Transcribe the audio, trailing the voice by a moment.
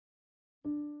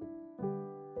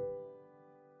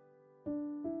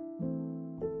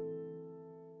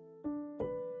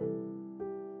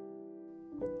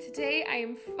Today I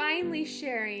am finally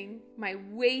sharing my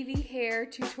wavy hair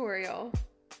tutorial.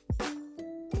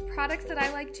 The products that I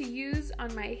like to use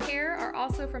on my hair are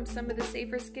also from some of the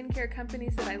safer skincare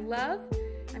companies that I love.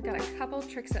 I've got a couple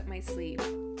tricks up my sleeve.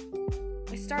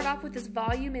 I start off with this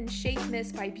Volume and Shape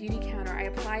Mist by Beauty Counter. I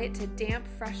apply it to damp,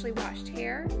 freshly washed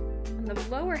hair on the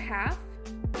lower half,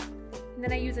 and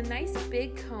then I use a nice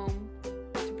big comb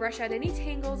to brush out any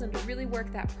tangles and to really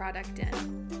work that product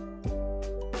in.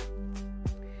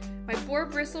 My boar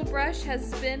bristle brush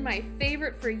has been my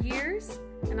favorite for years,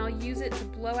 and I'll use it to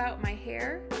blow out my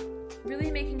hair,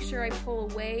 really making sure I pull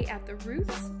away at the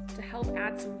roots to help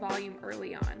add some volume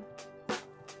early on.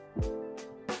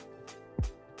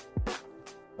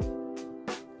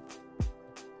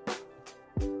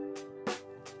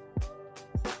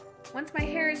 Once my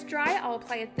hair is dry, I'll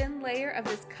apply a thin layer of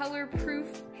this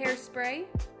color-proof hairspray,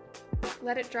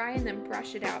 let it dry, and then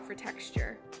brush it out for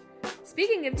texture.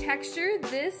 Speaking of texture,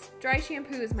 this dry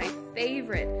shampoo is my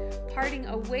favorite. Parting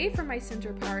away from my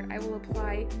center part, I will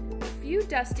apply a few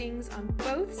dustings on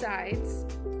both sides.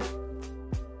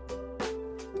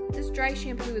 This dry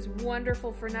shampoo is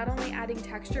wonderful for not only adding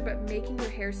texture, but making your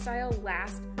hairstyle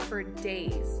last for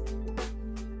days.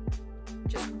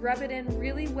 Just rub it in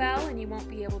really well and you won't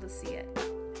be able to see it.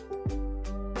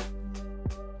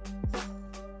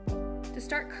 To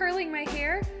start curling my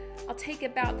hair, I'll take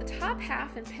about the top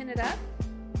half and pin it up,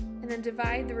 and then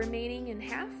divide the remaining in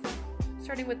half.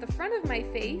 Starting with the front of my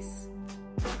face,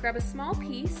 grab a small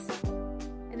piece,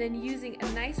 and then using a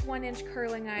nice 1-inch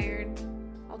curling iron,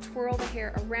 I'll twirl the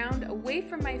hair around away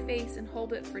from my face and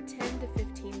hold it for 10 to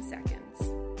 15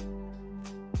 seconds.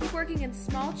 Keep working in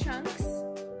small chunks,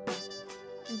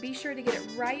 and be sure to get it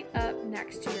right up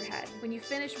next to your head. When you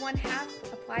finish one half,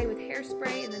 apply with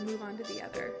hairspray and then move on to the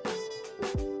other.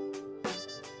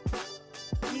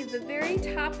 Leave the very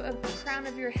top of the crown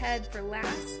of your head for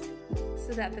last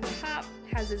so that the top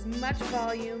has as much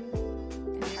volume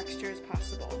and texture as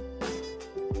possible.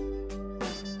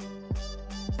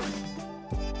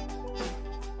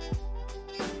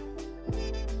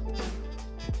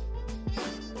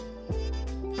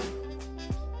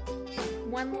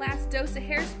 One last dose of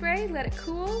hairspray, let it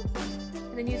cool,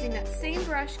 and then using that same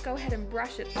brush, go ahead and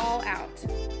brush it all out.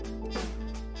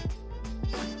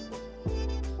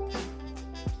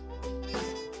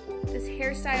 This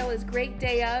hairstyle is great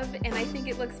day of, and I think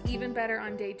it looks even better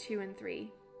on day 2 and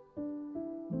 3.